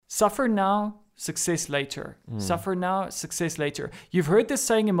suffer now, success later. Suffer now, success later. You've heard this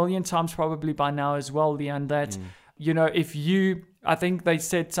saying a million times probably by now as well, Leon, that, I think they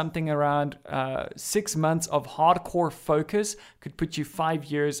said something around 6 months of hardcore focus could put you 5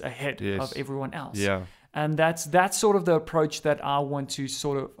 years ahead of everyone else. Yeah. And that's sort of the approach that I want to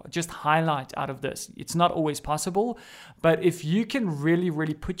sort of just highlight out of this. It's not always possible, but if you can really,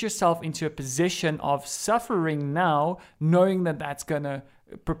 really put yourself into a position of suffering now, knowing that that's going to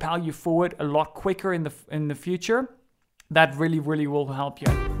propel you forward a lot quicker in the future, that really, really will help you.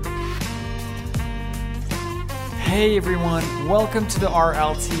 Hey everyone, welcome to the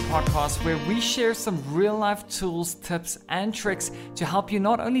RLT podcast, where we share some real life tools, tips, and tricks to help you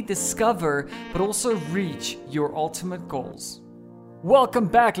not only discover, but also reach your ultimate goals. Welcome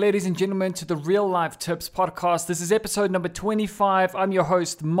back, ladies and gentlemen, to the Real Life Tips podcast. This is episode number 25. I'm your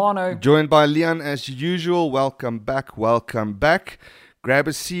host, Mono. Joined by Leon as usual. Welcome back. Grab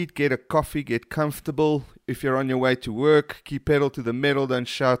a seat, get a coffee, get comfortable. If you're on your way to work, keep pedal to the metal, don't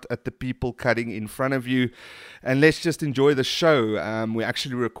shout at the people cutting in front of you. And let's just enjoy the show. We're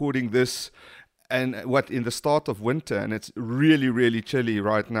actually recording this in the start of winter, and it's really, really chilly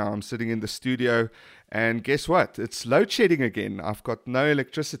right now. I'm sitting in the studio, and guess what? It's load shedding again. I've got no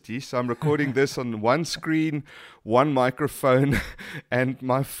electricity, so I'm recording this on one screen, one microphone, and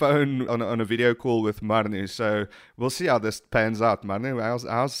my phone on a video call with Marnu. So we'll see how this pans out, Marnu.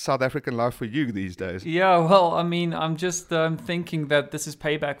 How's South African life for you these days? Yeah, well, I mean, I'm just thinking that this is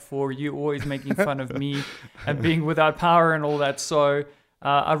payback for you always making fun of me and being without power and all that. So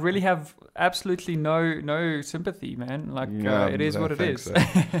I really have absolutely no sympathy, man. Like it is what it is. So.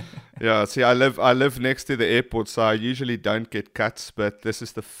 Yeah, see, I live next to the airport, so I usually don't get cuts, but this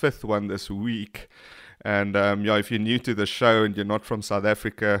is the 5th one this week. And if you're new to the show and you're not from South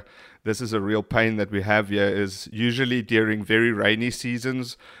Africa, this is a real pain that we have here. Is usually during very rainy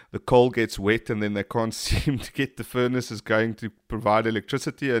seasons, the coal gets wet and then they can't seem to get the furnaces going to provide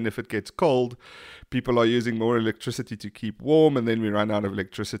electricity. And if it gets cold, people are using more electricity to keep warm, and then we run out of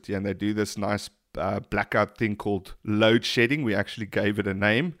electricity, and they do this nice blackout thing called load shedding. We actually gave it a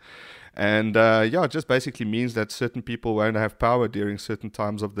name. And it just basically means that certain people won't have power during certain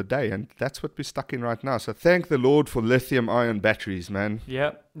times of the day. And that's what we're stuck in right now. So thank the Lord for lithium-ion batteries, man.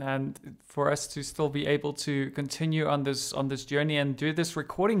 Yeah, and for us to still be able to continue on this journey and do this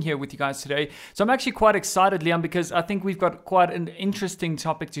recording here with you guys today. So I'm actually quite excited, Leon, because I think we've got quite an interesting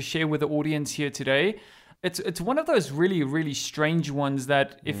topic to share with the audience here today. It's one of those really, really strange ones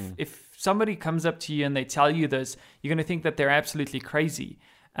that if somebody comes up to you and they tell you this, you're going to think that they're absolutely crazy.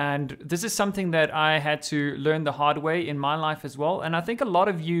 And this is something that I had to learn the hard way in my life as well. And I think a lot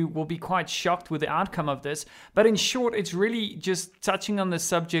of you will be quite shocked with the outcome of this. But in short, it's really just touching on the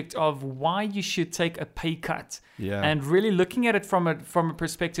subject of why you should take a pay cut. Yeah. And really looking at it from a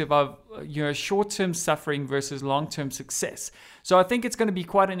perspective of short-term suffering versus long-term success. So I think it's going to be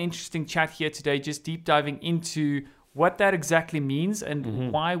quite an interesting chat here today, just deep diving into what that exactly means and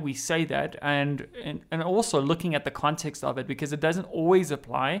why we say that, and also looking at the context of it, because it doesn't always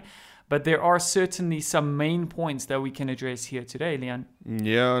apply, but there are certainly some main points that we can address here today, Leon.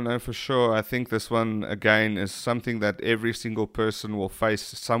 Yeah, no, for sure. I think this one, again, is something that every single person will face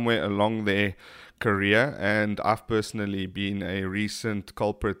somewhere along their career, and I've personally been a recent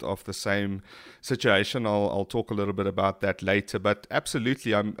culprit of the same situation. I'll talk a little bit about that later, but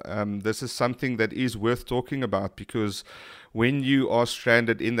absolutely, this is something that is worth talking about, because when you are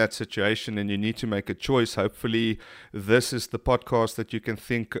stranded in that situation and you need to make a choice, hopefully this is the podcast that you can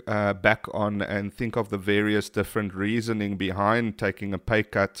think back on and think of the various different reasoning behind taking a pay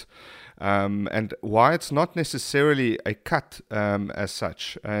cut. And why it's not necessarily a cut as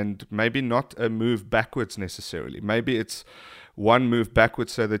such, and maybe not a move backwards necessarily. Maybe it's one move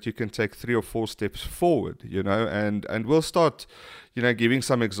backwards so that you can take 3 or 4 steps forward, and we'll start, giving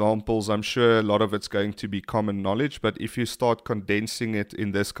some examples. I'm sure a lot of it's going to be common knowledge, but if you start condensing it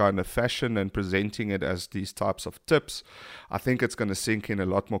in this kind of fashion and presenting it as these types of tips, I think it's going to sink in a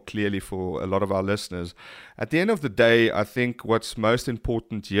lot more clearly for a lot of our listeners. At the end of the day, I think what's most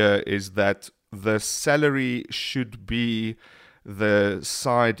important here is that the salary should be the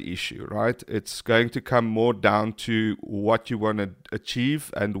side issue, right? It's going to come more down to what you want to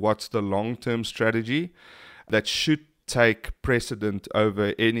achieve and what's the long-term strategy that should take precedent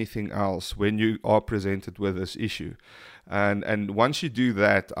over anything else when you are presented with this issue. And once you do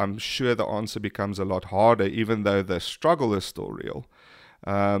that, I'm sure the answer becomes a lot harder, even though the struggle is still real.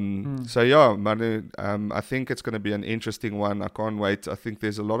 So yeah, Manu, I think it's going to be an interesting one. I can't wait. I think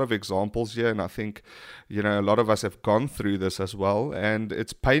there's a lot of examples here, and I think, a lot of us have gone through this as well, and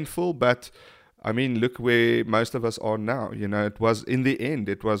it's painful, but I mean, look where most of us are now. You know, it was, in the end,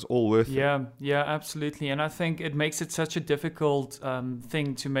 it was all worth it. Yeah, absolutely. And I think it makes it such a difficult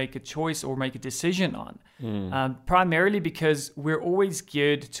thing to make a choice or make a decision on. Primarily because we're always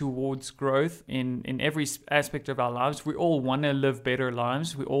geared towards growth in every aspect of our lives. We all want to live better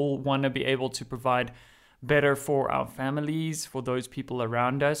lives. We all want to be able to provide better for our families, for those people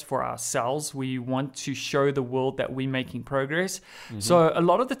around us, for ourselves. We want to show the world that we're making progress. So a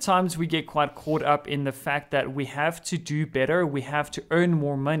lot of the times we get quite caught up in the fact that we have to do better, we have to earn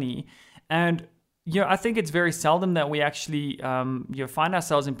more money. And I think it's very seldom that we actually find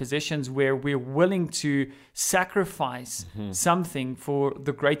ourselves in positions where we're willing to sacrifice something for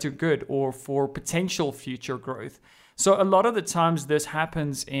the greater good or for potential future growth. So a lot of the times this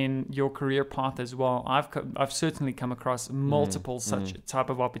happens in your career path as well. I've certainly come across multiple such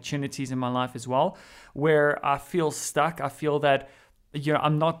type of opportunities in my life as well, where I feel stuck. I feel that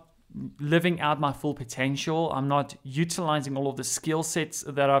I'm not living out my full potential. I'm not utilizing all of the skill sets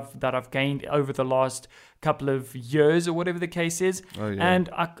that I've gained over the last couple of years or whatever the case is. And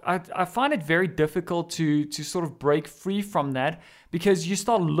I find it very difficult to sort of break free from that, because you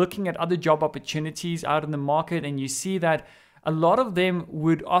start looking at other job opportunities out in the market and you see that a lot of them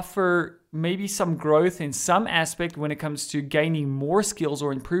would offer maybe some growth in some aspect when it comes to gaining more skills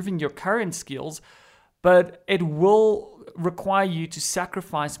or improving your current skills, but it will require you to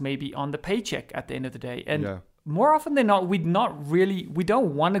sacrifice maybe on the paycheck at the end of the day. And more often than not, we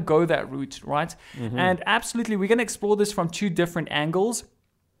don't want to go that route, right? And absolutely, we're going to explore this from two different angles.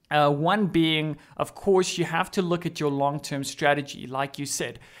 One being, of course, you have to look at your long-term strategy, like you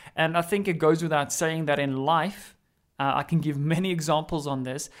said. And I think it goes without saying that in life, I can give many examples on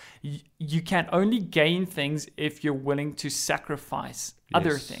this. You can only gain things if you're willing to sacrifice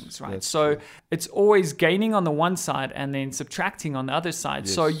other things, right? So it's always gaining on the one side and then subtracting on the other side.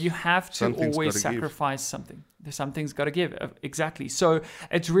 So you have to always sacrifice something. Something's got to give. Exactly. So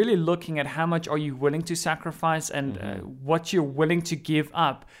it's really looking at how much are you willing to sacrifice and what you're willing to give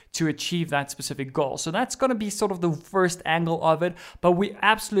up to achieve that specific goal. So that's going to be sort of the first angle of it. But we're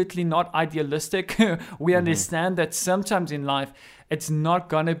absolutely not idealistic. We understand that sometimes in life, it's not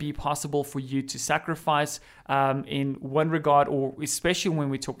going to be possible for you to sacrifice in one regard, or especially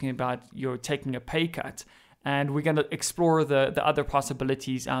when we're talking about you're taking a pay cut. And we're going to explore the other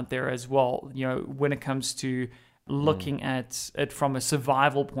possibilities out there as well, when it comes to looking at it from a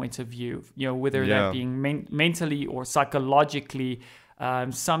survival point of view, whether that being mentally or psychologically.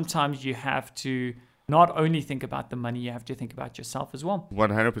 Sometimes you have to not only think about the money, you have to think about yourself as well.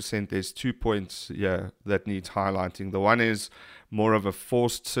 100%. There's 2 points that needs highlighting. The one is more of a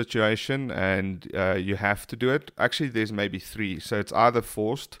forced situation and you have to do it. Actually, there's maybe 3. So it's either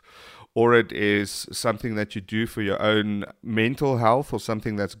forced, or it is something that you do for your own mental health, or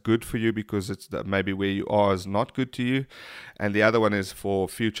something that's good for you because it's maybe where you are is not good to you. And the other one is for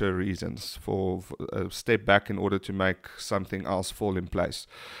future reasons, for a step back in order to make something else fall in place.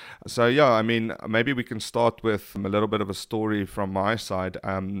 So I mean, maybe we can start with a little bit of a story from my side.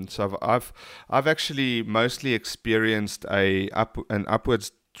 So I've actually mostly experienced an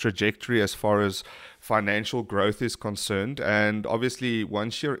upwards trajectory as far as financial growth is concerned, and obviously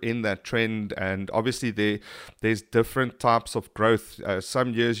once you're in that trend, and obviously there's different types of growth.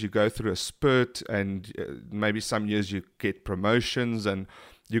 Some years you go through a spurt, and maybe some years you get promotions, and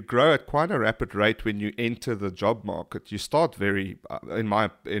you grow at quite a rapid rate when you enter the job market. You start very, in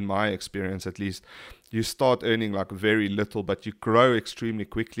my experience at least, you start earning like very little, but you grow extremely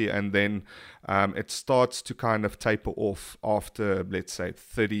quickly, and then it starts to kind of taper off after, let's say,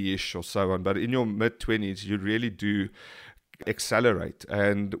 30-ish or so on. But in your mid-20s, you really do accelerate.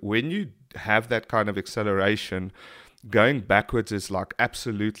 And when you have that kind of acceleration, going backwards is like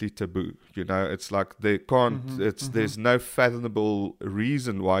absolutely taboo. It's like they can't, there's no fathomable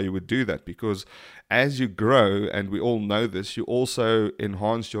reason why you would do that, because as you grow, and we all know this, you also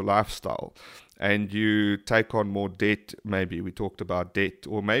enhance your lifestyle. And you take on more debt. Maybe we talked about debt,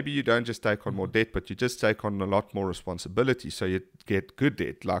 or maybe you don't just take on more debt, but you just take on a lot more responsibility. So you get good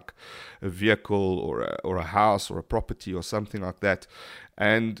debt, like a vehicle or a house or a property or something like that.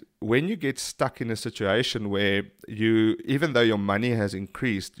 And when you get stuck in a situation where even though your money has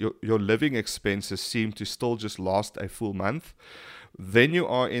increased, your living expenses seem to still just last a full month, then you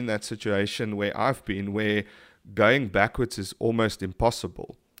are in that situation where I've been, where going backwards is almost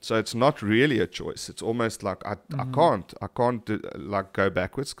impossible. So it's not really a choice. It's almost like I can't like go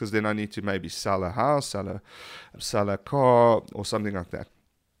backwards, because then I need to maybe sell a house, sell a car, or something like that.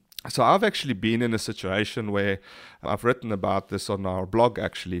 So I've actually been in a situation where I've written about this on our blog,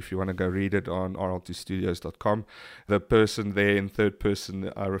 actually, if you want to go read it on rlt-studios.com. The person there in third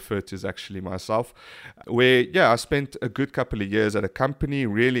person I refer to is actually myself, where, I spent a good couple of years at a company,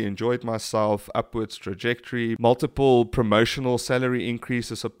 really enjoyed myself, upwards trajectory, multiple promotional salary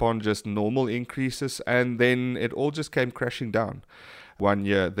increases upon just normal increases, and then it all just came crashing down. One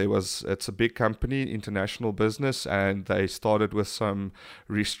year it's a big company, international business, and they started with some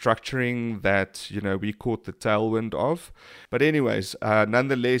restructuring that we caught the tailwind of. But anyways,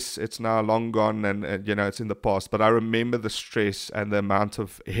 nonetheless, it's now long gone, and it's in the past. But I remember the stress and the amount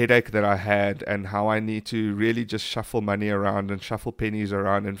of headache that I had, and how I need to really just shuffle money around and shuffle pennies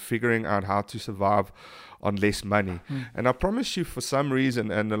around and figuring out how to survive on less money. And I promise you, for some reason,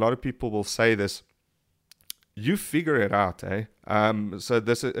 and a lot of people will say this, you figure it out, eh? So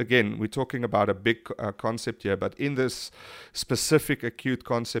this, again, we're talking about a big concept here, but in this specific acute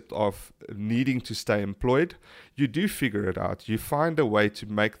concept of needing to stay employed, you do figure it out. You find a way to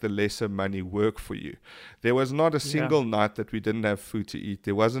make the lesser money work for you. There was not a single night that we didn't have food to eat.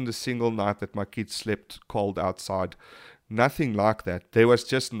 There wasn't a single night that my kids slept cold outside. Nothing like that. There was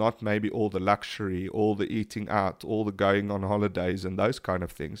just not maybe all the luxury, all the eating out, all the going on holidays and those kind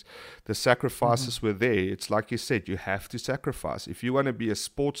of things. The sacrifices were there. It's like you said, you have to sacrifice. If you want to be a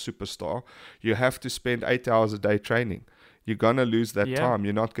sports superstar, you have to spend 8 hours a day training. You're going to lose that time.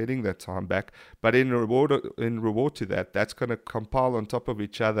 You're not getting that time back. But in reward to that, that's going to compile on top of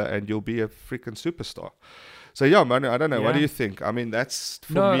each other, and you'll be a freaking superstar. So Manu, I don't know. What do you think? I mean, that's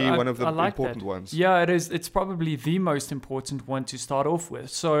for me one of the important ones. Yeah, it is. It's probably the most important one to start off with.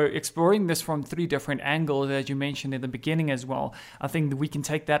 So exploring this from 3 different angles, as you mentioned in the beginning as well, I think that we can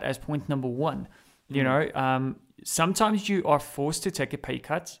take that as point number 1. Sometimes you are forced to take a pay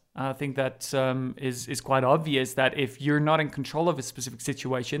cut. I think that is quite obvious that if you're not in control of a specific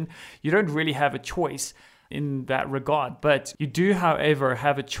situation, you don't really have a choice in that regard. But you do, however,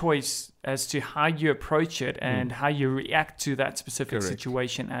 have a choice as to how you approach it and how you react to that specific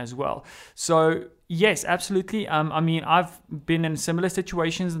situation as well. So yes, absolutely. I mean, I've been in similar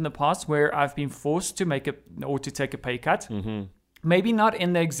situations in the past where I've been forced to take a pay cut. Maybe not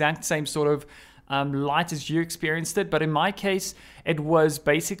in the exact same sort of light as you experienced it, but in my case, it was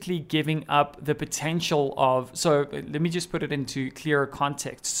basically giving up the potential of, so let me just put it into clearer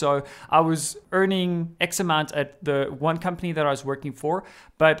context. So I was earning X amount at the one company that I was working for,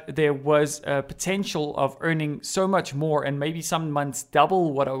 but there was a potential of earning so much more, and maybe some months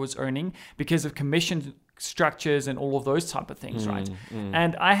double what I was earning because of commission structures and all of those type of things, right?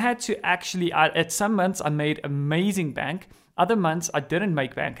 And I had to actually, at some months I made amazing bank. Other months I didn't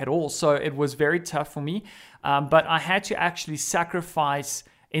make bank at all. So it was very tough for me. But I had to actually sacrifice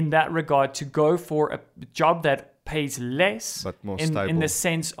in that regard to go for a job that pays less, but more stable. In the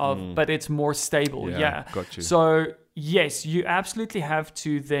sense of, but it's more stable. Yeah. Got you. So yes, you absolutely have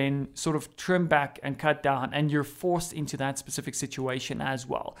to then sort of trim back and cut down, and you're forced into that specific situation as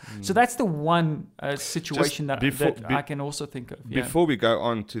well. So that's the one situation that I can also think of. Before we go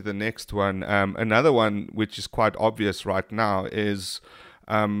on to the next one, another one which is quite obvious right now is,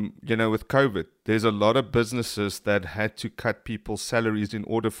 with COVID, there's a lot of businesses that had to cut people's salaries in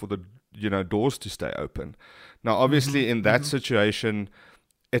order for the doors to stay open. Now, obviously, in that situation,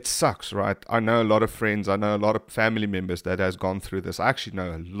 it sucks, right? I know a lot of friends, I know a lot of family members that has gone through this. I actually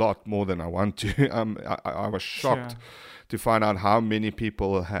know a lot more than I want to. I was shocked to find out how many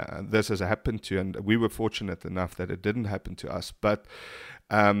people this has happened to, and we were fortunate enough that it didn't happen to us. But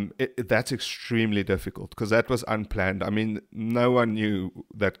that's extremely difficult because that was unplanned. I mean, no one knew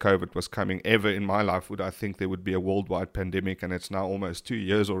that COVID was coming ever in my life. Would I think there would be a worldwide pandemic, and it's now almost 2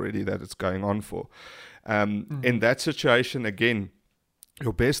 years already that it's going on for. In that situation, again,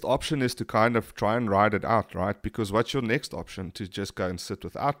 your best option is to kind of try and ride it out, right? Because what's your next option? To just go and sit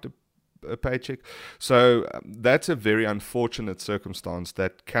without a paycheck? So that's a very unfortunate circumstance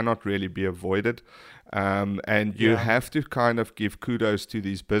that cannot really be avoided. And you have to kind of give kudos to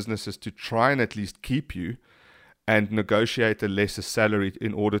these businesses to try and at least keep you and negotiate a lesser salary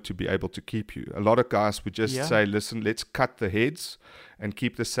in order to be able to keep you. A lot of guys would just say, listen, let's cut the heads and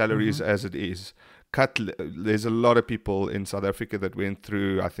keep the salaries as it is. There's a lot of people in South Africa that went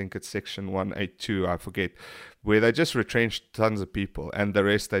through, I think it's section 182, I forget, where they just retrenched tons of people, and the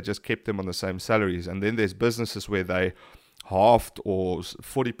rest, they just kept them on the same salaries. And then there's businesses where they halved or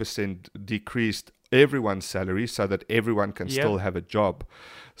 40% decreased everyone's salary so that everyone can still have a job.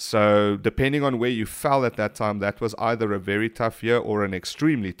 So depending on where you fell at that time, that was either a very tough year or an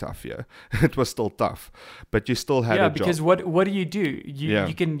extremely tough year. It was still tough, but you still had a job. Yeah, because what do?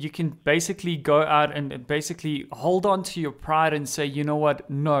 You can basically go out and basically hold on to your pride and say, you know what?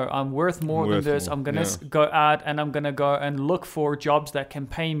 No, I'm worth more than this. I'm gonna go out and I'm gonna go and look for jobs that can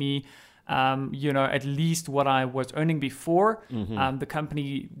pay me at least what I was earning before. The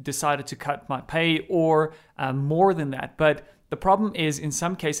company decided to cut my pay or more than that. But the problem is, in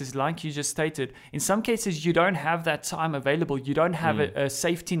some cases, like you just stated, in some cases, you don't have that time available. You don't have a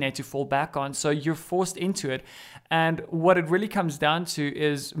safety net to fall back on. So you're forced into it. And what it really comes down to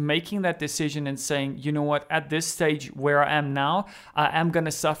is making that decision and saying, you know what, at this stage where I am now, I am going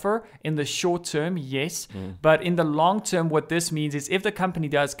to suffer in the short term, yes. But in the long term, what this means is if the company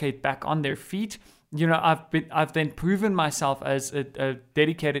does get back on their feet, I've then proven myself as a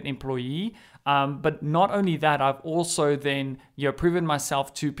dedicated employee. But not only that, I've also then proven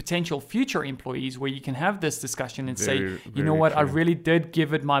myself to potential future employees where you can have this discussion and say, you know what, true. I really did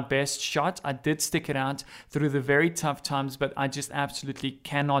give it my best shot. I did stick it out through the very tough times, but I just absolutely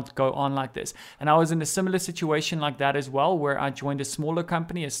cannot go on like this. And I was in a similar situation like that as well, where I joined a smaller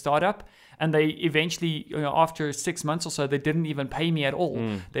company, a startup. And they eventually, after 6 months or so, they didn't even pay me at all.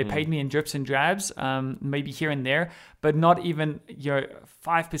 They paid me in drips and drabs, maybe here and there, but not even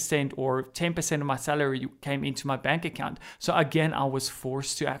 5% or 10% of my salary came into my bank account. So again, I was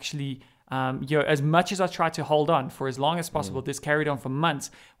forced to actually, as much as I tried to hold on for as long as possible, this carried on for months,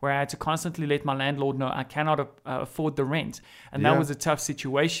 where I had to constantly let my landlord know I cannot afford the rent. And that was a tough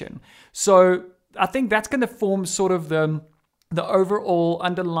situation. So I think that's going to form sort of the overall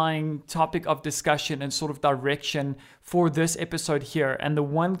underlying topic of discussion and sort of direction for this episode here. And the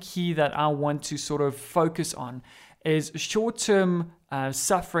one key that I want to sort of focus on is short-term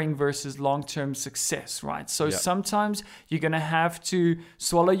suffering versus long-term success, right? So sometimes you're going to have to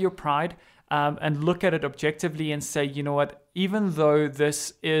swallow your pride and look at it objectively and say, you know what, even though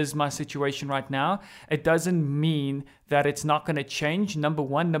this is my situation right now, it doesn't mean that it's not going to change, number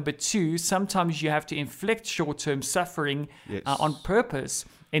one. Number two, sometimes you have to inflict short-term suffering on purpose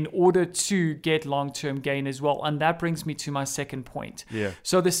in order to get long-term gain as well. And that brings me to my second point.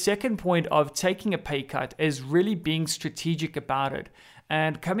 So the second point of taking a pay cut is really being strategic about it.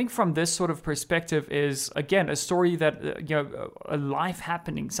 And coming from this sort of perspective is, again, a story that, a life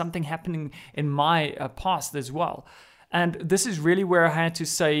happening, something happening in my past as well. And this is really where I had to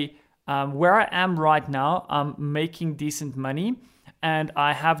say, where I am right now, I'm making decent money. And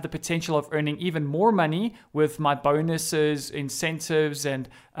I have the potential of earning even more money with my bonuses, incentives, and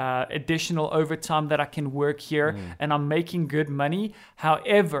additional overtime that I can work here. And I'm making good money.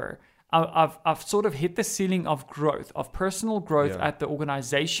 However, I've sort of hit the ceiling of growth, of personal growth at the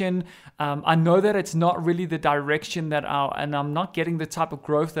organization. I know that it's not really the direction and I'm not getting the type of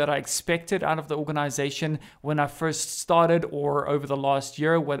growth that I expected out of the organization when I first started or over the last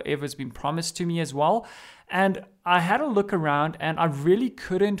year, whatever's been promised to me as well. And I had a look around and I really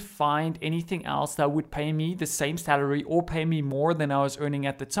couldn't find anything else that would pay me the same salary or pay me more than I was earning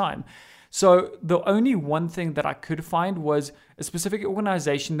at the time. So the only one thing that I could find was a specific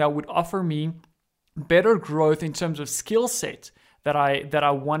organization that would offer me better growth in terms of skill set that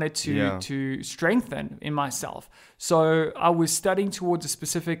I wanted to strengthen in myself. So I was studying towards a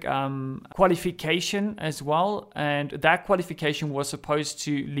specific qualification as well, and that qualification was supposed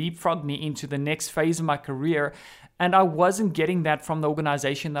to leapfrog me into the next phase of my career. And I wasn't getting that from the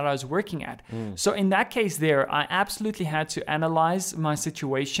organization that I was working at. So in that case there, I absolutely had to analyze my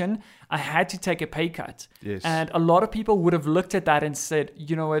situation. I had to take a pay cut. And a lot of people would have looked at that and said,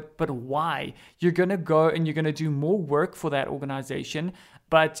 you know what, but why? You're going to go and you're going to do more work for that organization,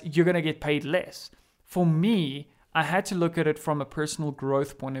 but you're going to get paid less. For me, I had to look at it from a personal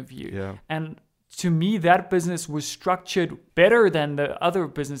growth point of view. And to me, that business was structured better than the other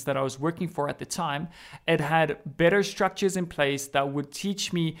business that I was working for at the time. It had better structures in place that would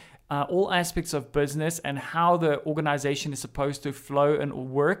teach me all aspects of business and how the organization is supposed to flow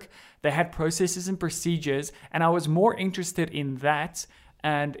and work. They had processes and procedures, and I was more interested in that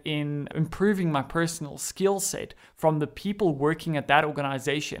and in improving my personal skill set from the people working at that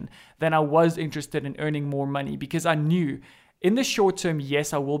organization than I was interested in earning more money, because I knew in the short term,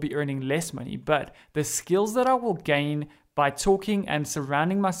 yes, I will be earning less money, but the skills that I will gain by talking and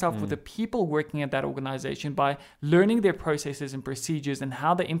surrounding myself with the people working at that organization, by learning their processes and procedures and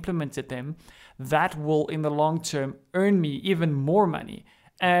how they implemented them, that will in the long term earn me even more money.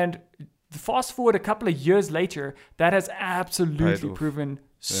 And fast forward a couple of years later, that has absolutely proven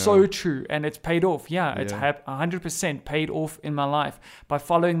So true. And it's paid off. It's Yeah. 100% paid off in my life by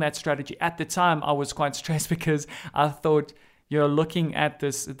following that strategy. At the time, I was quite stressed because I thought, looking at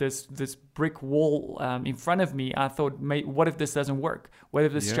this brick wall in front of me, I thought, what if this doesn't work? What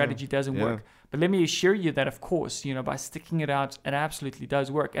if this strategy doesn't work? But let me assure you that, of course, by sticking it out, it absolutely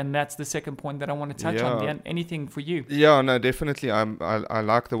does work. And that's the second point that I want to touch on. Leanne, anything for you? Yeah, no, definitely. I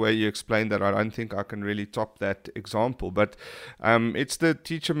like the way you explained that. I don't think I can really top that example. But it's the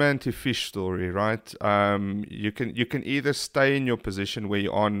teach a man to fish story, right? You can either stay in your position where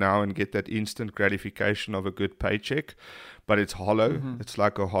you are now and get that instant gratification of a good paycheck, but it's hollow. Mm-hmm. It's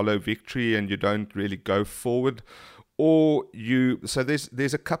like a hollow victory, and you don't really go forward. Or so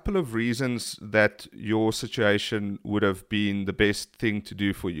there's a couple of reasons that your situation would have been the best thing to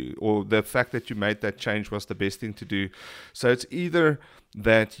do for you, or the fact that you made that change was the best thing to do. So it's either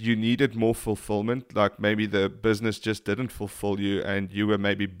that you needed more fulfillment, like maybe the business just didn't fulfill you and you were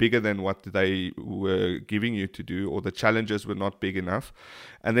maybe bigger than what they were giving you to do, or the challenges were not big enough.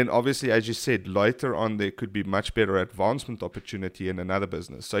 And then obviously, as you said, later on there could be much better advancement opportunity in another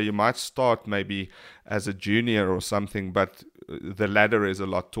business. So you might start maybe as a junior or something, but the ladder is a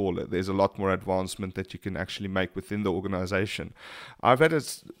lot taller. There's a lot more advancement that you can actually make within the organization. I've had a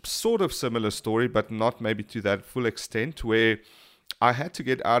sort of similar story, but not maybe to that full extent, where I had to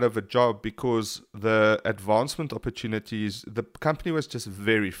get out of a job because the advancement opportunities, the company was just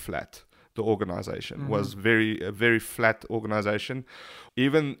very flat. The organization was a very flat organization.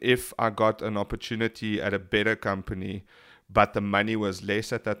 Even if I got an opportunity at a better company, but the money was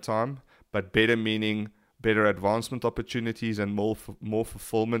less at that time, but better meaning better advancement opportunities and more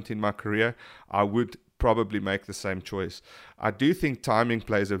fulfillment in my career, I would probably make the same choice. I do think timing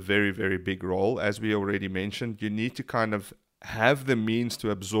plays a very, very big role. As we already mentioned, you need to kind of have the means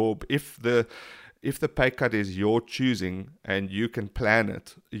to absorb. If the pay cut is your choosing and you can plan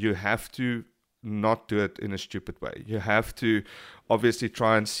it, you have to not do it in a stupid way. You have to obviously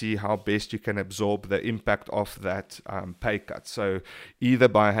try and see how best you can absorb the impact of that pay cut. So either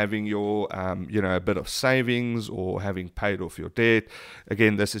by having your, a bit of savings, or having paid off your debt.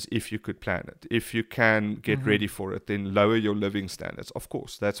 Again, this is if you could plan it. If you can get ready for it, then lower your living standards. Of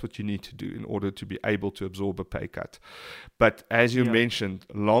course, that's what you need to do in order to be able to absorb a pay cut. But as you mentioned,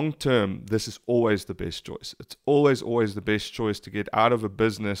 long term, this is always the best choice. It's always the best choice to get out of a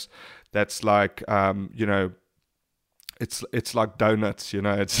business that's like, it's like donuts,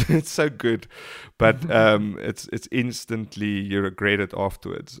 it's so good, but it's instantly, you regret it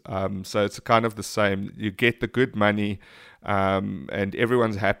afterwards. So it's kind of the same. You get the good money, and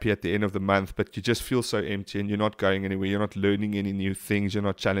everyone's happy at the end of the month, but you just feel so empty and you're not going anywhere. You're not learning any new things. You're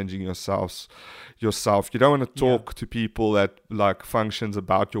not challenging yourself. You don't want to talk to people that like functions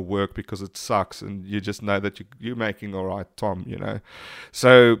about your work because it sucks, and you just know that you're making all right, Tom,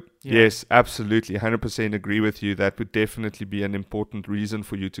 So yes, absolutely, 100% agree with you. That would definitely be an important reason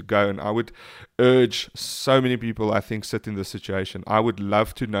for you to go. And I would urge so many people, I think, sit in this situation. I would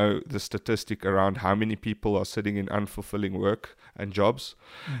love to know the statistic around how many people are sitting in unfulfilling work and jobs,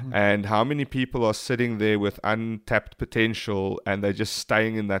 and how many people are sitting there with untapped potential, and they're just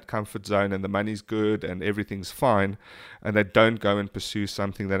staying in that comfort zone, and the money's good and everything's fine, and they don't go and pursue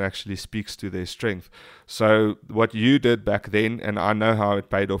something that actually speaks to their strength. So what you did back then, and I know how it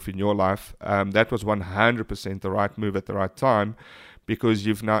paid off in your life, that was 100% the right move at the right time, because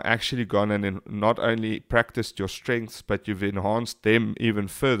you've now actually gone and not only practiced your strengths, but you've enhanced them even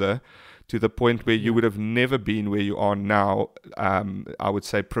further to the point where you would have never been where you are now, I would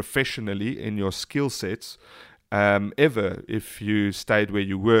say professionally in your skill sets, ever, if you stayed where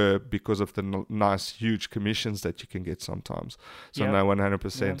you were, because of the nice huge commissions that you can get sometimes. So no,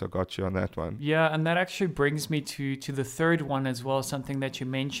 100% I got you on that one. Yeah, and that actually brings me to the third one as well, something that you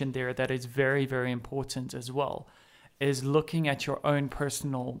mentioned there that is very, very important as well, is looking at your own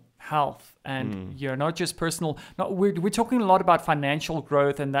personal health. And you're not just personal, we're talking a lot about financial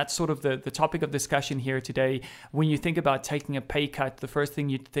growth, and that's sort of the topic of discussion here today. When you think about taking a pay cut, the first thing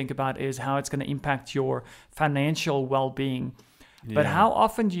you think about is how it's going to impact your financial well-being. But how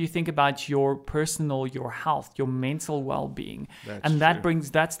often do you think about your health, your mental well-being?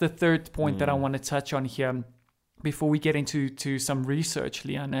 That's the third point that I want to touch on here before we get into some research,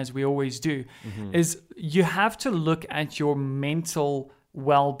 Leanne, as we always do, is you have to look at your mental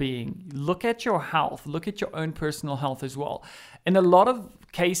well-being, look at your health, look at your own personal health as well. In a lot of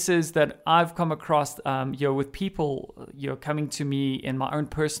cases that I've come across, with people, coming to me in my own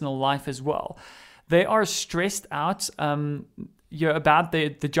personal life as well, they are stressed out. about the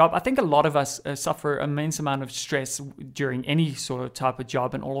job. I think a lot of us suffer immense amount of stress during any sort of type of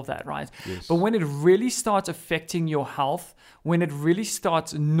job and all of that, right? Yes. But when it really starts affecting your health, when it really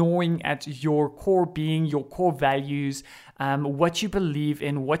starts gnawing at your core being, your core values, what you believe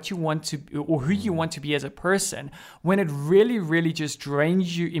in, what you want to, or who you want to be as a person, when it really, really just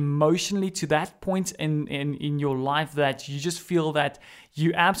drains you emotionally to that point in your life that you just feel that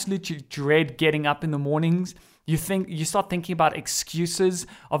you absolutely dread getting up in the mornings. You start thinking about excuses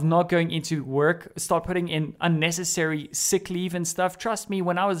of not going into work, start putting in unnecessary sick leave and stuff. Trust me,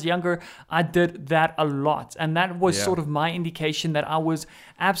 when I was younger, I did that a lot. And that was sort of my indication that I was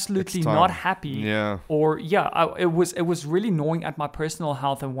absolutely not happy. Yeah. Or it was really gnawing at my personal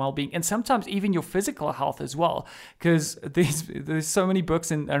health and well-being, and sometimes even your physical health as well. Because there's so many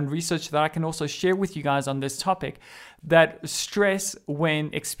books and research that I can also share with you guys on this topic, that stress,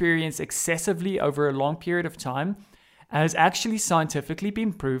 when experienced excessively over a long period of time, has actually scientifically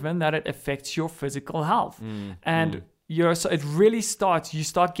been proven that it affects your physical health. So it really starts, you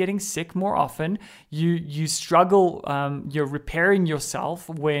start getting sick more often. You struggle, you're repairing yourself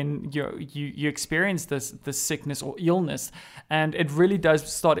when you experience this sickness or illness, and it really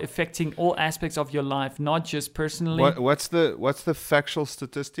does start affecting all aspects of your life, not just personally. What's the factual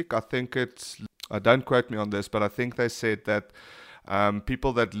statistic? I think don't quote me on this, but I think they said that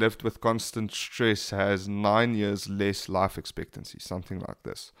people that lived with constant stress has 9 years less life expectancy, something like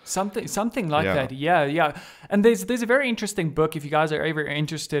this. Something like that. Yeah. And there's a very interesting book, if you guys are ever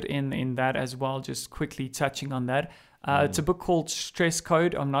interested in that as well, just quickly touching on that. It's a book called Stress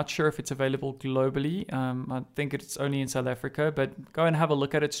Code. I'm not sure if it's available globally. I think it's only in South Africa, but go and have a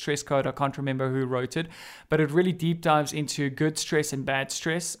look at it. Stress Code. I can't remember who wrote it, but it really deep dives into good stress and bad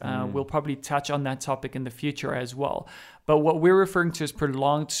stress. We'll probably touch on that topic in the future as well. But what we're referring to is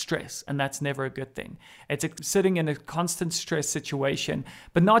prolonged stress, and that's never a good thing. It's sitting in a constant stress situation,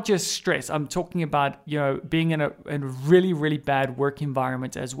 but not just stress. I'm talking about, being in a really, really bad work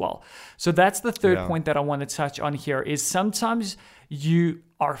environment as well. So that's the third point that I want to touch on here, is sometimes you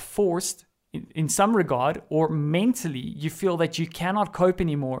are forced in some regard, or mentally you feel that you cannot cope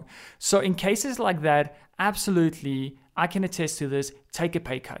anymore. So in cases like that, absolutely, I can attest to this. Take a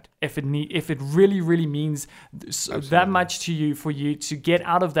pay cut if it really, really means that much to you, for you to get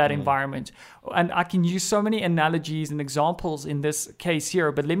out of that environment. And I can use so many analogies and examples in this case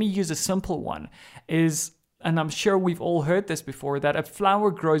here, but let me use a simple one. And I'm sure we've all heard this before, that a flower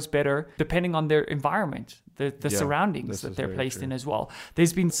grows better depending on their environment, the surroundings that they're placed in as well.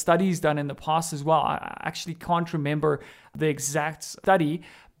 There's been studies done in the past as well. I actually can't remember the exact study,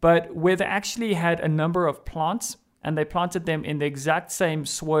 but where they actually had a number of plants, and they planted them in the exact same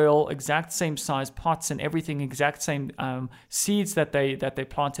soil, exact same size pots and everything, exact same seeds that they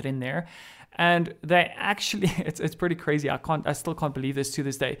planted in there. And they actually, it's pretty crazy. I still can't believe this to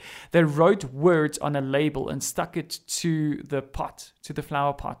this day. They wrote words on a label and stuck it to the pot, to the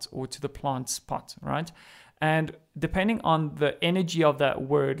flower pot, or to the plant's pot, right? And depending on the energy of that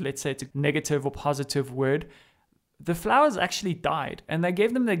word, let's say it's a negative or positive word, the flowers actually died, and they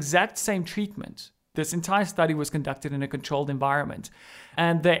gave them the exact same treatment. This entire study was conducted in a controlled environment,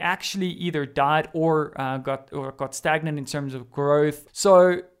 and they actually either died or got stagnant in terms of growth.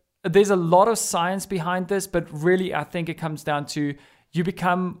 So there's a lot of science behind this, but really I think it comes down to you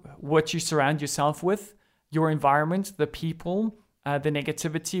become what you surround yourself with, your environment, the people. The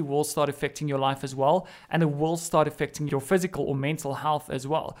negativity will start affecting your life as well, and it will start affecting your physical or mental health as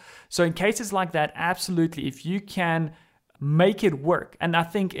well. So in cases like that, absolutely, if you can make it work. And I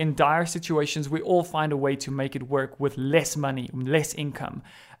think in dire situations, we all find a way to make it work with less money, less income.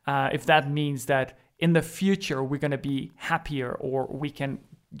 If that means that in the future, we're going to be happier, or we can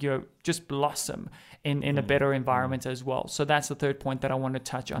just blossom in a better environment as well. So that's the third point that I want to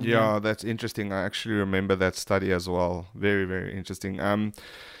touch on. Yeah, that's interesting. I actually remember that study as well. Very, very interesting.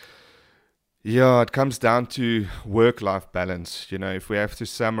 It comes down to work-life balance. If we have to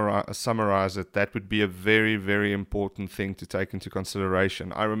summarize it, that would be a very, very important thing to take into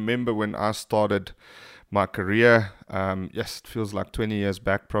consideration. I remember when I started my career, it feels like 20 years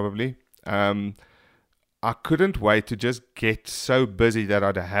back probably, I couldn't wait to just get so busy that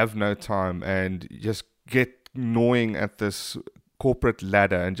I'd have no time and just get gnawing at this corporate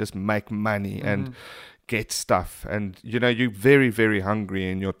ladder and just make money and get stuff. And, you're very, very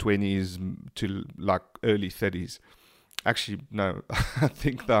hungry in your 20s to like early 30s. Actually, no, I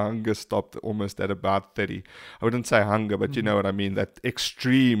think the hunger stopped almost at about 30. I wouldn't say hunger, but you know what I mean, that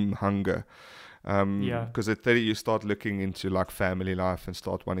extreme hunger. Because at 30, you start looking into like family life and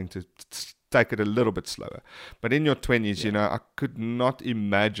start wanting to take it a little bit slower. But in your 20s, I could not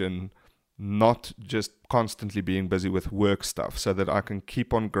imagine not just constantly being busy with work stuff, so that I can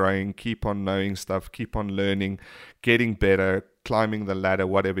keep on growing, keep on knowing stuff, keep on learning, getting better, climbing the ladder,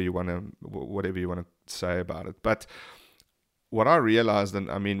 whatever you want to say about it. But what I realized,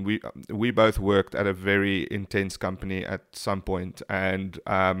 and I mean, we both worked at a very intense company at some point, and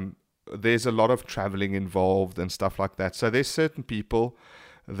there's a lot of traveling involved and stuff like that. So there's certain people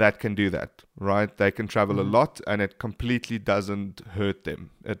that can do that, right? They can travel a lot, and it completely doesn't hurt them.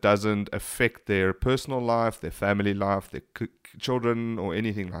 It doesn't affect their personal life, their family life, their children, or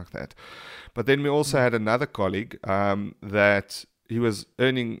anything like that. But then we also had another colleague that he was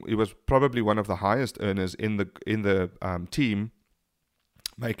probably one of the highest earners in the team,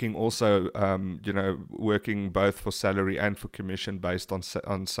 making also, working both for salary and for commission based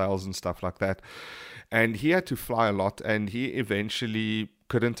on sales and stuff like that. And he had to fly a lot, and he eventually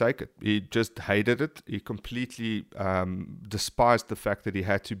couldn't take it. He just hated it. He completely despised the fact that he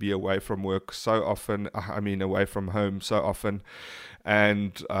had to be away from work so often, away from home so often,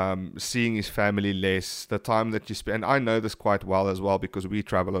 and seeing his family less, the time that you spend. And I know this quite well as well, because we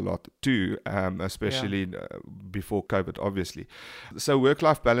travel a lot too, especially before COVID, obviously. So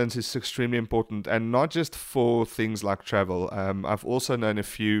work-life balance is extremely important, and not just for things like travel. I've also known a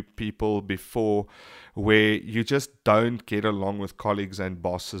few people before where you just don't get along with colleagues and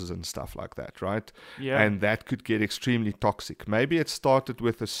bosses and stuff like that, right? Yeah. And that could get extremely toxic. Maybe it started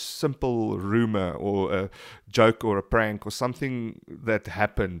with a simple rumor or a joke or a prank or something that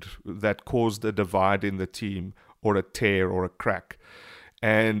happened that caused a divide in the team, or a tear or a crack.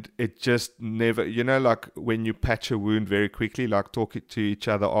 And it just never, like when you patch a wound very quickly, like talk to each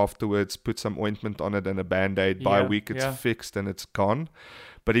other afterwards, put some ointment on it and a Band-Aid, by a week it's fixed and it's gone.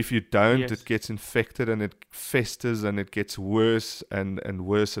 But if you don't, it gets infected and it festers and it gets worse and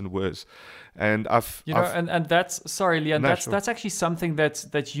worse and worse. And and that's, sorry, Leon, no, that's actually something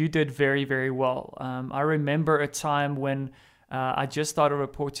that you did very, very well. I remember a time when I just started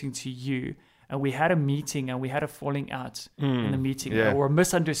reporting to you, and we had a meeting and we had a falling out in the meeting, or a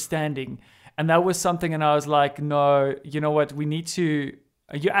misunderstanding. And that was something, and I was like, no, you know what, we need to...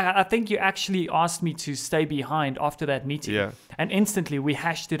 I think you actually asked me to stay behind after that meeting, and instantly we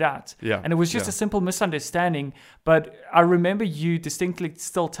hashed it out. And it was just a simple misunderstanding. But I remember you distinctly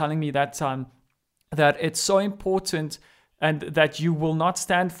still telling me that time that it's so important, and that you will not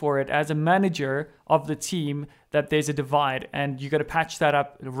stand for it as a manager of the team, that there's a divide, and you got to patch that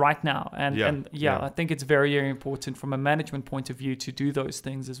up right now. And I think it's very, very important from a management point of view to do those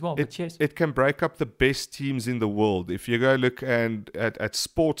things as well. It can break up the best teams in the world. If you go look at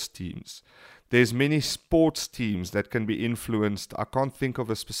sports teams, there's many sports teams that can be influenced. I can't think of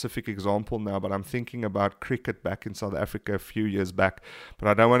a specific example now, but I'm thinking about cricket back in South Africa a few years back. But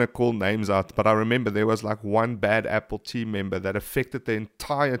I don't want to call names out. But I remember there was like one bad apple team member that affected the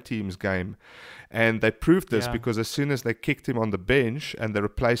entire team's game. And they proved this because as soon as they kicked him on the bench and they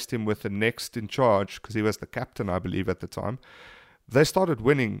replaced him with the next in charge, because he was the captain, I believe, at the time, they started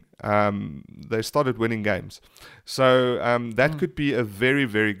winning. Games. So that could be a very,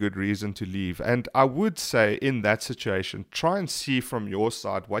 very good reason to leave. And I would say in that situation, try and see from your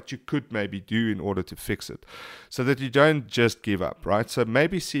side what you could maybe do in order to fix it, so that you don't just give up, right? So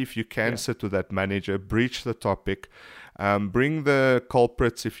maybe see if you can sit with that manager, breach the topic, bring the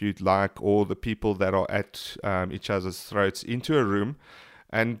culprits, if you'd like, or the people that are at each other's throats into a room,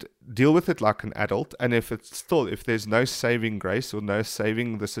 and deal with it like an adult. And if there's no saving grace or no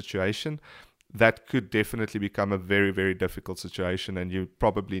saving the situation, that could definitely become a very, very difficult situation, and you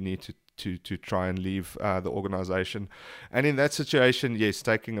probably need to try and leave the organization. And in that situation, yes,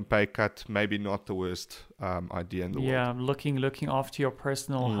 taking a pay cut, maybe not the worst idea in the world. Yeah, looking after your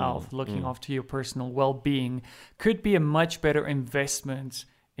personal health, looking after your personal well-being could be a much better investment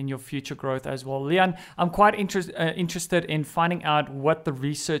in your future growth as well. Leon, I'm quite interested in finding out what the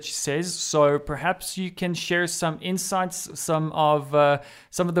research says. So perhaps you can share some insights, some of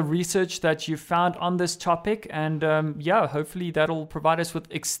the research that you found on this topic, and hopefully that'll provide us with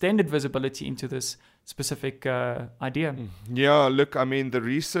extended visibility into this specific idea. Yeah, look, I mean, the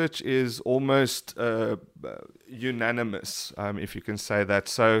research is almost unanimous, if you can say that.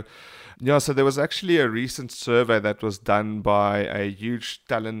 So there was actually a recent survey that was done by a huge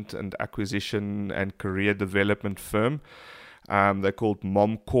talent and acquisition and career development firm. They're called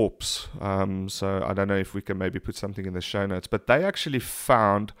MomCorps. So I don't know if we can maybe put something in the show notes, but they actually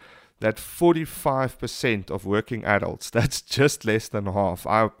found that 45% of working adults, that's just less than half.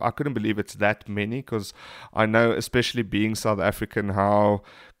 I couldn't believe it's that many, because I know, especially being South African, how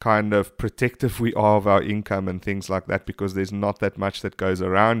kind of protective we are of our income and things like that, because there's not that much that goes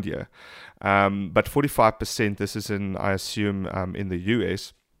around here. But 45%, this is I assume, in the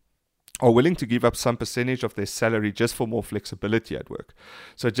US, are willing to give up some percentage of their salary just for more flexibility at work.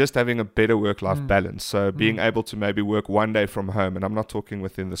 So just having a better work-life balance. So being able to maybe work one day from home, and I'm not talking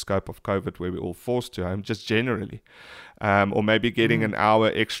within the scope of COVID where we're all forced to home, just generally. Or maybe getting an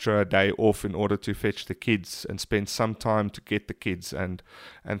hour extra a day off in order to fetch the kids and spend some time to get the kids and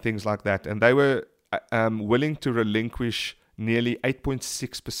things like that. And they were willing to relinquish nearly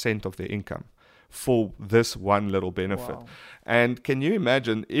 8.6% of their income for this one little benefit. Wow. And can you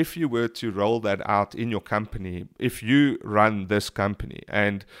imagine if you were to roll that out in your company, if you run this company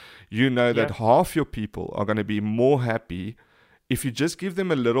and you know that half your people are going to be more happy if you just give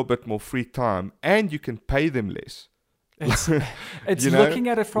them a little bit more free time and you can pay them less. It's looking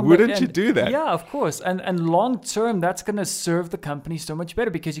at it from wouldn't you do that? Yeah, of course. And long term, that's going to serve the company so much better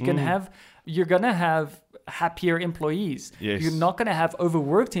because you're going to have happier employees. Yes. You're not going to have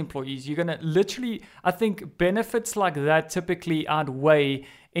overworked employees. You're going to literally, I think benefits like that typically outweigh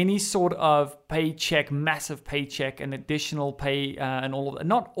any sort of paycheck, massive paycheck and additional pay and all of that.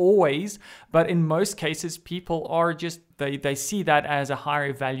 Not always, but in most cases, people are just, they see that as a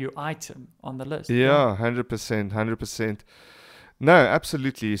higher value item on the list. Yeah, 100%. No,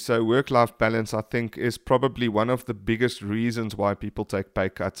 absolutely. So work-life balance, I think, is probably one of the biggest reasons why people take pay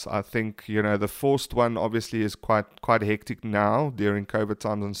cuts. I think, the forced one obviously is quite hectic now during COVID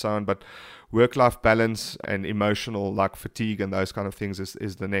times and so on, but work-life balance and emotional like fatigue and those kind of things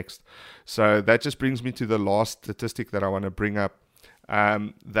is the next. So that just brings me to the last statistic that I want to bring up.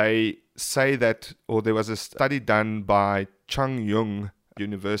 They say that, or there was a study done by Chung-Yung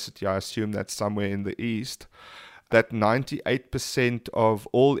University, I assume that's somewhere in the East, that 98% of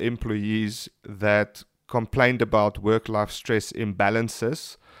all employees that complained about work-life stress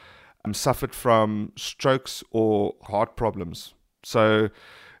imbalances suffered from strokes or heart problems. So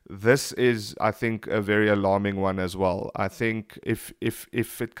this is, I think, a very alarming one as well. I think if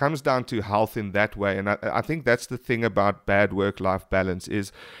it comes down to health in that way, and I think that's the thing about bad work-life balance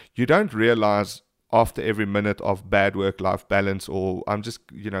is you don't realize after every minute of bad work-life balance, or I'm just,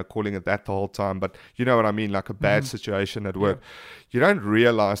 calling it that the whole time, but you know what I mean, like a bad situation at work, you don't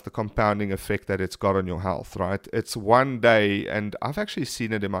realize the compounding effect that it's got on your health, right? It's one day, and I've actually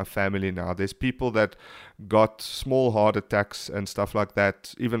seen it in my family now. There's people that got small heart attacks and stuff like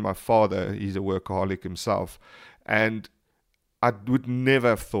that. Even my father, he's a workaholic himself. And I would never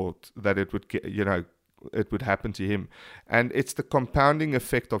have thought that it would get, it would happen to him. And it's the compounding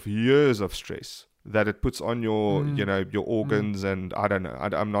effect of years of stress that it puts on your, your organs. And I don't know,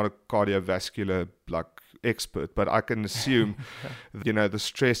 I'm not a cardiovascular expert, but I can assume, the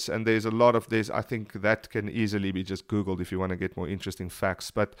stress, and I think that can easily be just Googled if you want to get more interesting facts.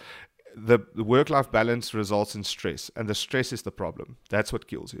 But the work-life balance results in stress, and the stress is the problem. That's what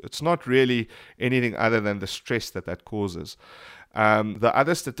kills you. It's not really anything other than the stress that causes. The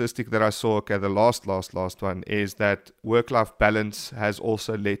other statistic that I saw, the last one, is that work-life balance has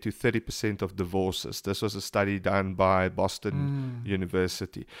also led to 30% of divorces. This was a study done by Boston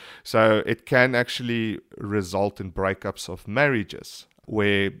University. So it can actually result in breakups of marriages,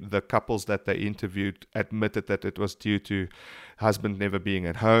 where the couples that they interviewed admitted that it was due to husband never being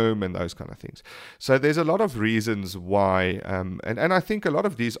at home and those kind of things. So there's a lot of reasons why, and I think a lot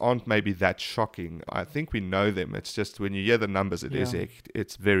of these aren't maybe that shocking. I think we know them. It's just when you hear the numbers,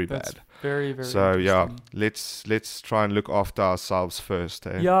 it's very That's bad. Very, very So interesting. let's try and look after ourselves first.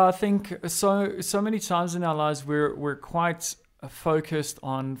 Eh? Yeah, I think so many times in our lives we're quite focused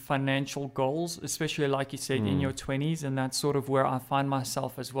on financial goals, especially like you said in your 20s, and that's sort of where I find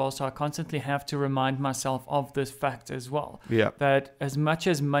myself as well. So I constantly have to remind myself of this fact as well. Yeah. That as much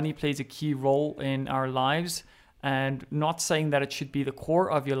as money plays a key role in our lives, and not saying that it should be the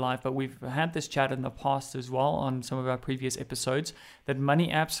core of your life, but we've had this chat in the past as well on some of our previous episodes, that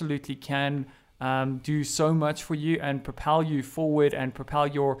money absolutely can do so much for you and propel you forward and propel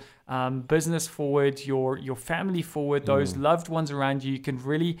your business forward, your family forward, those loved ones around you. You can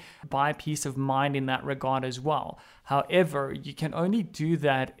really buy peace of mind in that regard as well. However, you can only do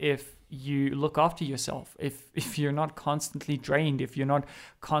that if you look after yourself, if you're not constantly drained, if you're not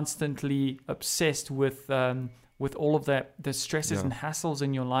constantly obsessed with all of the stresses and hassles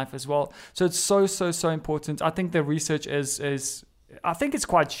in your life as well. So it's so important. I think the research is I think it's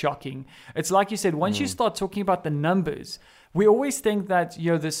quite shocking. It's like you said, once you start talking about the numbers, we always think that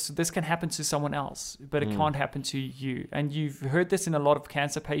this can happen to someone else, but it can't happen to you. And you've heard this in a lot of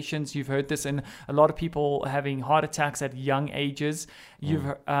cancer patients. You've heard this in a lot of people having heart attacks at young ages. You've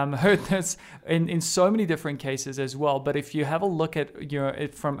heard this in so many different cases as well. But if you have a look at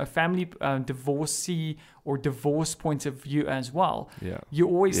it from a family divorcee or divorce point of view as well, you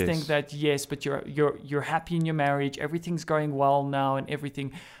always think that but you're happy in your marriage, everything's going well now and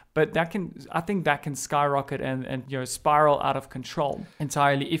everything. but I think that can skyrocket and spiral out of control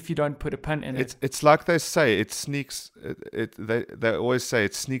entirely if you don't put a pin in it. It's like they say, it sneaks. They always say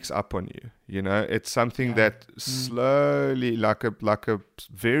it sneaks up on you. It's something that slowly, like a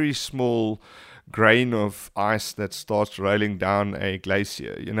very small grain of ice that starts rolling down a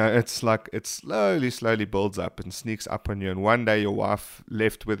glacier. It's like it slowly builds up and sneaks up on you. And one day your wife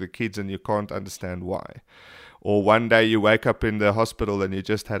left with the kids and you can't understand why. Or one day you wake up in the hospital and you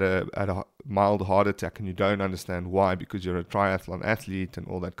just had a mild heart attack and you don't understand why, because you're a triathlon athlete and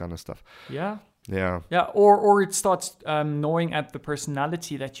all that kind of stuff. Yeah. Yeah. Yeah. Or it starts gnawing at the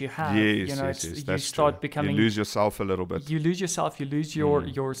personality that you have. Yes. You start becoming. You lose yourself a little bit. You lose yourself. You lose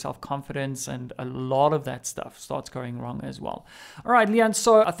your self-confidence, and a lot of that stuff starts going wrong as well. All right, Leon.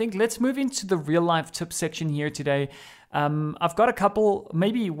 So I think let's move into the real life tip section here today. I've got a couple,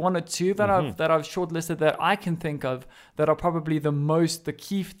 maybe one or two that I've shortlisted that I can think of that are probably the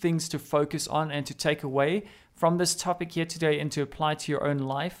key things to focus on and to take away from this topic here today and to apply to your own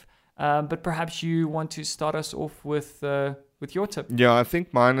life. But perhaps you want to start us off with your tip. Yeah, I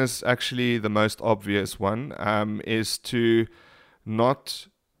think mine is actually the most obvious one, is to not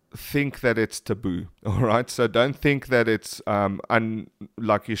think that it's taboo. All right, so don't think that it's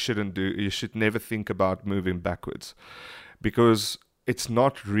like you shouldn't do. You should never think about moving backwards, because it's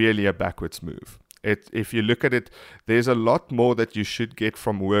not really a backwards move. If you look at it, there's a lot more that you should get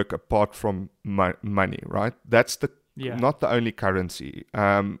from work apart from money, right? That's not the only currency.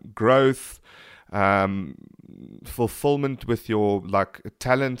 Growth, fulfillment with your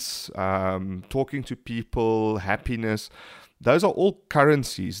talents, talking to people, happiness. Those are all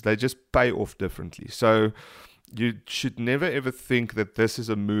currencies. They just pay off differently. So you should never ever think that this is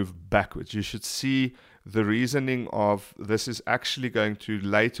a move backwards. You should see the reasoning of this is actually going to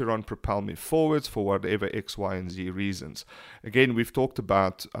later on propel me forwards for whatever X, Y, and Z reasons. Again, we've talked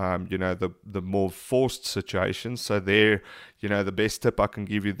about, the more forced situations. So there, the best tip I can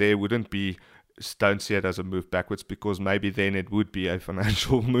give you there wouldn't be don't see it as a move backwards, because maybe then it would be a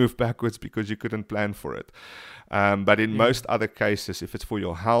financial move backwards because you couldn't plan for it. But in most other cases, if it's for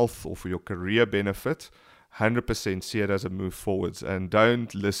your health or for your career benefit, 100% see it as a move forwards, and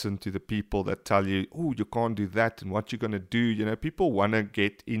don't listen to the people that tell you, oh, you can't do that and what you're going to do. People want to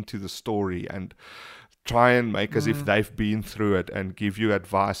get into the story and try and make as if they've been through it and give you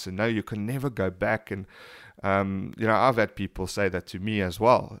advice, and no, you can never go back. And I've had people say that to me as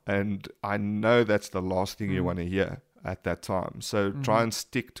well, and I know that's the last thing you want to hear at that time. So try and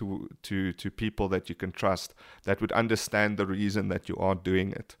stick to people that you can trust, that would understand the reason that you are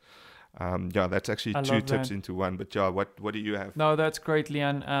doing it. That's actually two tips into one. But what do you have? No, that's great,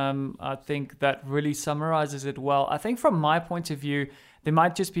 Leon. I think that really summarizes it well. I think from my point of view, there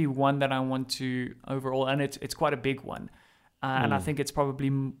might just be one that I want to overall, and it's quite a big one. And I think it's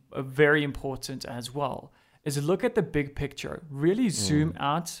probably very important as well, is look at the big picture, really zoom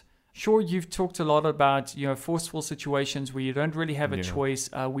out. Sure, you've talked a lot about forceful situations where you don't really have a choice.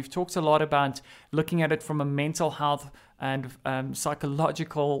 We've talked a lot about looking at it from a mental health and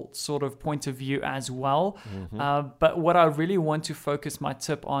psychological sort of point of view as well. But what I really want to focus my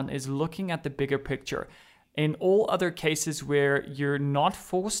tip on is looking at the bigger picture. In all other cases where you're not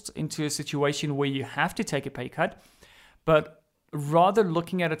forced into a situation where you have to take a pay cut, but rather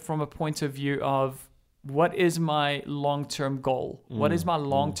looking at it from a point of view of, what is my long-term goal? What is my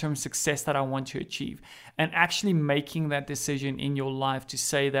long-term success that I want to achieve? And actually making that decision in your life to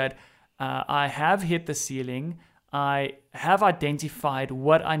say that I have hit the ceiling. I have identified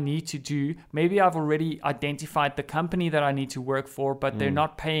what I need to do. Maybe I've already identified the company that I need to work for, but they're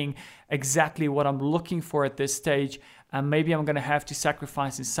not paying exactly what I'm looking for at this stage. And maybe I'm going to have to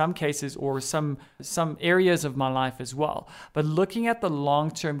sacrifice in some cases or some areas of my life as well. But looking at the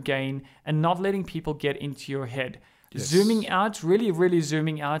long-term gain and not letting people get into your head. Yes. Zooming out, really, really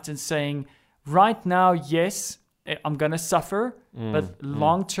zooming out and saying, right now, yes, I'm going to suffer, but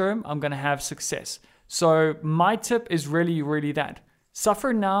long-term, I'm going to have success. So my tip is really, really that.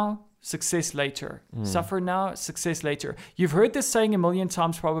 Suffer now, success later. Suffer now, success later. You've heard this saying a million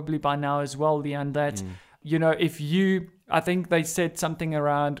times probably by now as well, Leon, that... I think they said something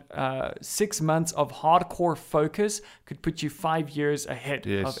around 6 months of hardcore focus could put you 5 years ahead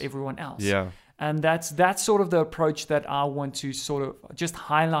of everyone else. Yeah. And that's sort of the approach that I want to sort of just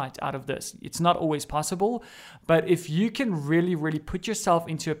highlight out of this. It's not always possible, but if you can really, really put yourself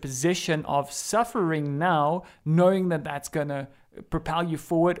into a position of suffering now, knowing that that's going to propel you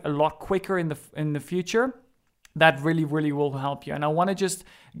forward a lot quicker in the future, that really, really will help you. And I want to just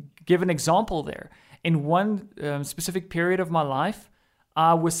give an example there. In one specific period of my life,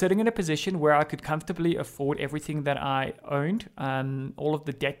 I was sitting in a position where I could comfortably afford everything that I owned, all of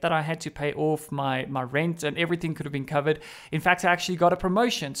the debt that I had to pay off, my rent and everything could have been covered. In fact, I actually got a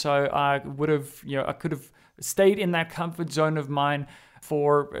promotion, so I could have stayed in that comfort zone of mine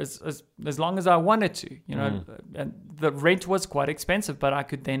for as long as I wanted to. And the rent was quite expensive, but I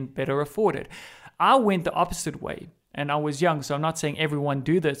could then better afford it. I went the opposite way, and I was young, so I'm not saying everyone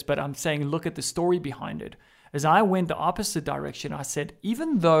do this, but I'm saying look at the story behind it. As I went the opposite direction, I said,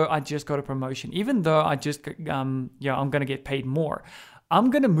 even though I just got a promotion, even though I just, I'm going to get paid more, I'm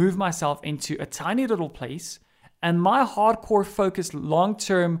going to move myself into a tiny little place, and my hardcore focused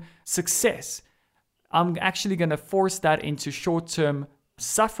long-term success, I'm actually going to force that into short-term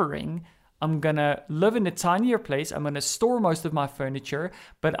suffering. I'm going to live in a tinier place. I'm going to store most of my furniture,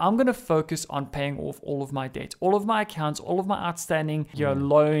 but I'm going to focus on paying off all of my debt, all of my accounts, all of my outstanding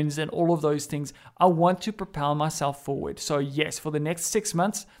loans and all of those things. I want to propel myself forward. So yes, for the next 6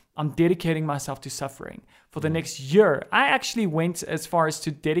 months, I'm dedicating myself to suffering. For the next year, I actually went as far as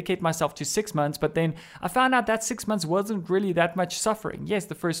to dedicate myself to 6 months, but then I found out that 6 months wasn't really that much suffering. Yes,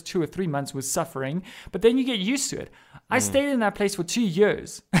 the first 2 or 3 months was suffering, but then you get used to it. I stayed in that place for 2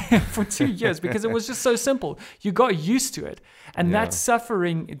 years, because it was just so simple. You got used to it. And that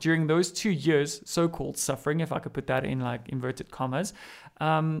suffering during those 2 years, so-called suffering, if I could put that in like inverted commas,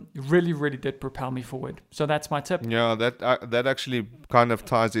 really, really did propel me forward. So that's my tip. Yeah, that actually kind of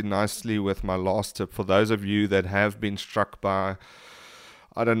ties in nicely with my last tip. For those of you that have been struck by,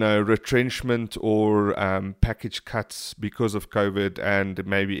 I don't know, retrenchment or package cuts because of COVID and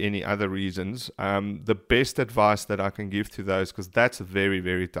maybe any other reasons, the best advice that I can give to those, because that's a very,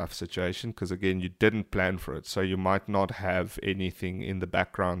 very tough situation, because again, you didn't plan for it. So you might not have anything in the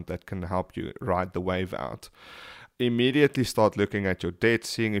background that can help you ride the wave out. Immediately start looking at your debt,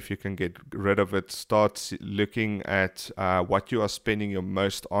 seeing if you can get rid of it. Start looking at what you are spending your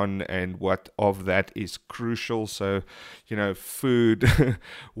most on and what of that is crucial. So, food,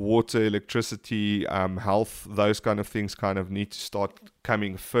 water, electricity, health, those kind of things kind of need to start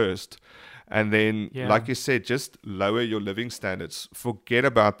coming first. And then, like you said, just lower your living standards. Forget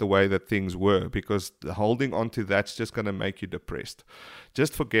about the way that things were, because holding on to that's just going to make you depressed.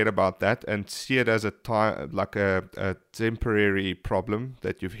 Just forget about that and see it as a temporary problem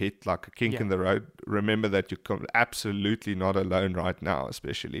that you've hit, like a kink in the road. Remember that you're absolutely not alone right now,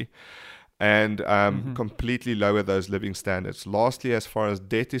 especially. And completely lower those living standards. Lastly, as far as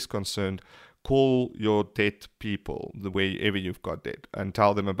debt is concerned, call your debt people, wherever you've got debt, and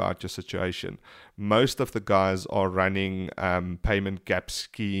tell them about your situation. Most of the guys are running payment gap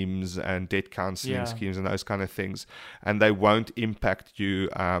schemes and debt counseling schemes and those kind of things, and they won't impact you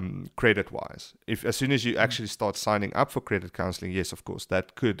credit-wise. As soon as you actually start signing up for credit counseling, yes, of course,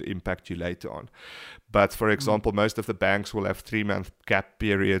 that could impact you later on. But for example, most of the banks will have 3-month gap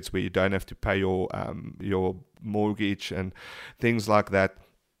periods where you don't have to pay your mortgage and things like that.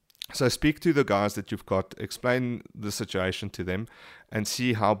 So speak to the guys that you've got, explain the situation to them, and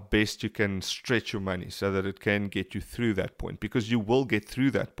see how best you can stretch your money so that it can get you through that point, because you will get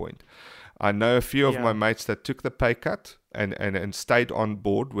through that point. I know a few of my mates that took the pay cut and stayed on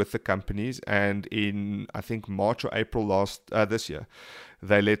board with the companies, and in, I think, March or April this year,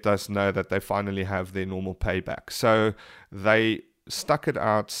 they let us know that they finally have their normal payback. So they stuck it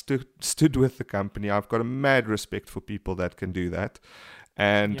out, stood with the company. I've got a mad respect for people that can do that.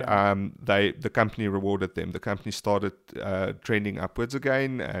 And the company rewarded them. The company started trending upwards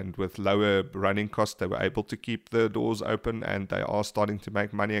again, and with lower running costs, they were able to keep the doors open, and they are starting to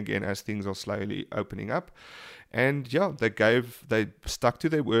make money again as things are slowly opening up. And they stuck to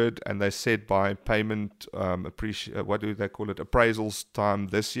their word, and they said by payment, what do they call it, appraisals time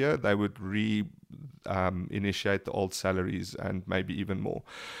this year, they would initiate the old salaries and maybe even more.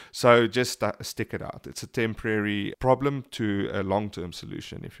 So just stick it out. It's a temporary problem to a long-term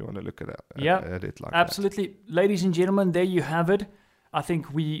solution, if you want to look at it like absolutely. that. Ladies and gentlemen, there you have it. I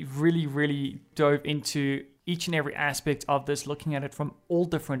think we really, really dove into each and every aspect of this, looking at it from all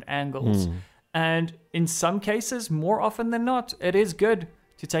different angles. And in some cases, more often than not, it is good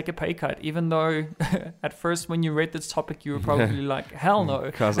to take a pay cut, even though at first when you read this topic, you were probably like, hell no.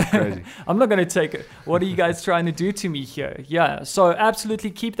 Cars are crazy. I'm not going to take it. What are you guys trying to do to me here? Yeah, so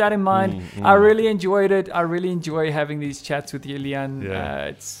absolutely keep that in mind. I really enjoyed it. I really enjoy having these chats with you, Leon.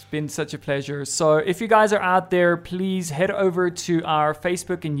 It's been such a pleasure. So if you guys are out there, please head over to our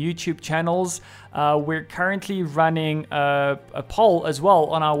Facebook and YouTube channels. We're currently running a poll as well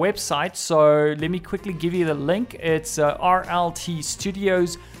on our website. So let me quickly give you the link. It's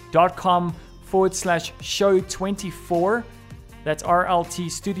rltstudios.com/show24. That's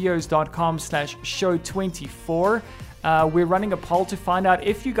rltstudios.com/show24. we're running a poll to find out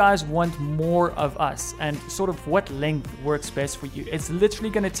if you guys want more of us and sort of what length works best for you. It's literally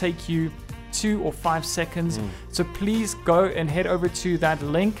going to take you 2 or 5 seconds. So please go and head over to that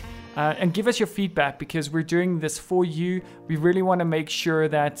link and give us your feedback, because we're doing this for you. We really want to make sure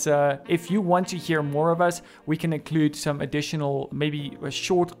that if you want to hear more of us, we can include some additional, maybe a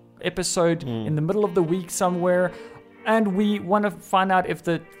short episode in the middle of the week somewhere. And we want to find out if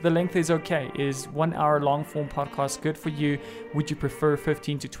the length is okay. Is 1 hour long form podcast good for you? Would you prefer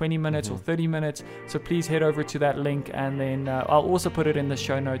 15 to 20 minutes or 30 minutes? So please head over to that link, and then I'll also put it in the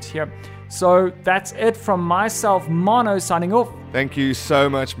show notes here. So that's it from myself, Mono, signing off. Thank you so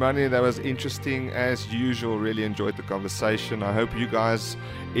much, Manny. That was interesting as usual. Really enjoyed the conversation. I hope you guys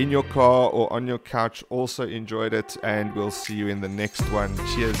in your car or on your couch also enjoyed it, and we'll see you in the next one.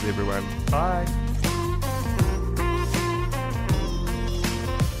 Cheers, everyone. Bye.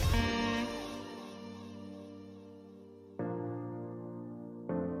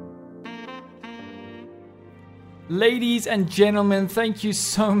 Ladies and gentlemen, thank you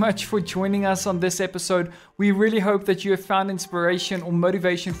so much for joining us on this episode. We really hope that you have found inspiration or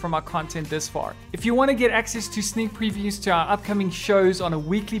motivation from our content this far. If you want to get access to sneak previews to our upcoming shows on a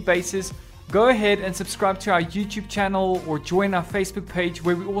weekly basis, go ahead and subscribe to our YouTube channel or join our Facebook page,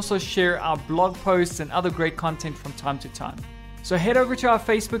 where we also share our blog posts and other great content from time to time. So head over to our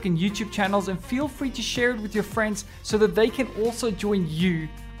Facebook and YouTube channels and feel free to share it with your friends so that they can also join you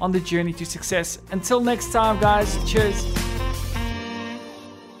on the journey to success. Until next time, guys, cheers.